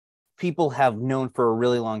people have known for a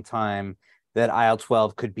really long time that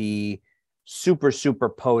IL-12 could be super, super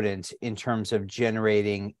potent in terms of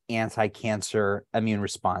generating anti-cancer immune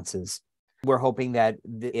responses. We're hoping that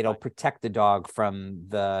it'll protect the dog from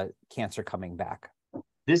the cancer coming back.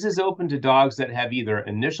 This is open to dogs that have either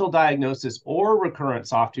initial diagnosis or recurrent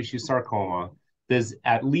soft tissue sarcoma that's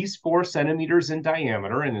at least 4 centimeters in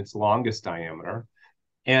diameter, in its longest diameter,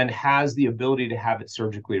 and has the ability to have it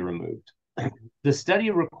surgically removed. The study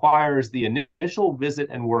requires the initial visit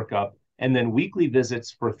and workup, and then weekly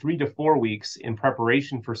visits for 3 to 4 weeks in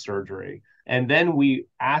preparation for surgery. And then we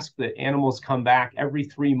ask that animals come back every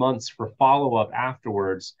 3 months for follow-up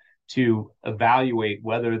afterwards to evaluate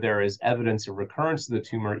whether there is evidence of recurrence of the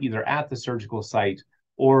tumor, either at the surgical site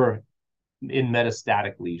or in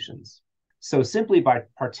metastatic lesions. So simply by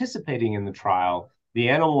participating in the trial, the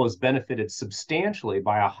animal is benefited substantially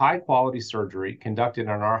by a high-quality surgery conducted in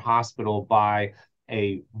our hospital by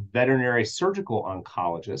a veterinary surgical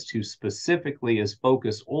oncologist who specifically is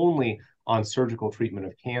focused only on surgical treatment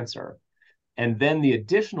of cancer. And then the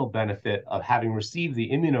additional benefit of having received the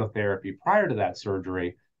immunotherapy prior to that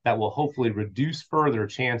surgery that will hopefully reduce further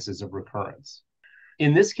chances of recurrence.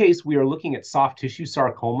 In this case, we are looking at soft tissue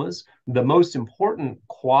sarcomas. The most important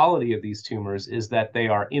quality of these tumors is that they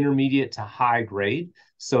are intermediate to high grade,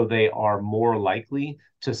 so they are more likely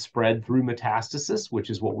to spread through metastasis, which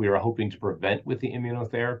is what we are hoping to prevent with the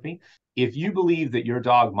immunotherapy. If you believe that your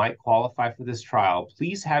dog might qualify for this trial,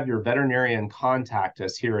 please have your veterinarian contact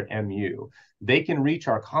us here at MU. They can reach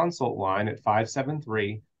our consult line at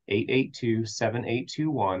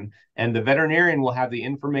 573-882-7821, and the veterinarian will have the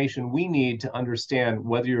information we need to understand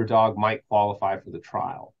whether your dog might qualify for the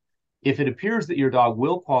trial. If it appears that your dog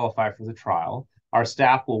will qualify for the trial, our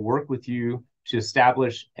staff will work with you to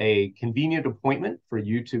establish a convenient appointment for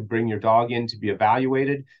you to bring your dog in to be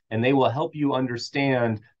evaluated, and they will help you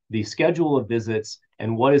understand the schedule of visits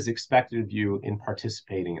and what is expected of you in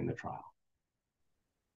participating in the trial.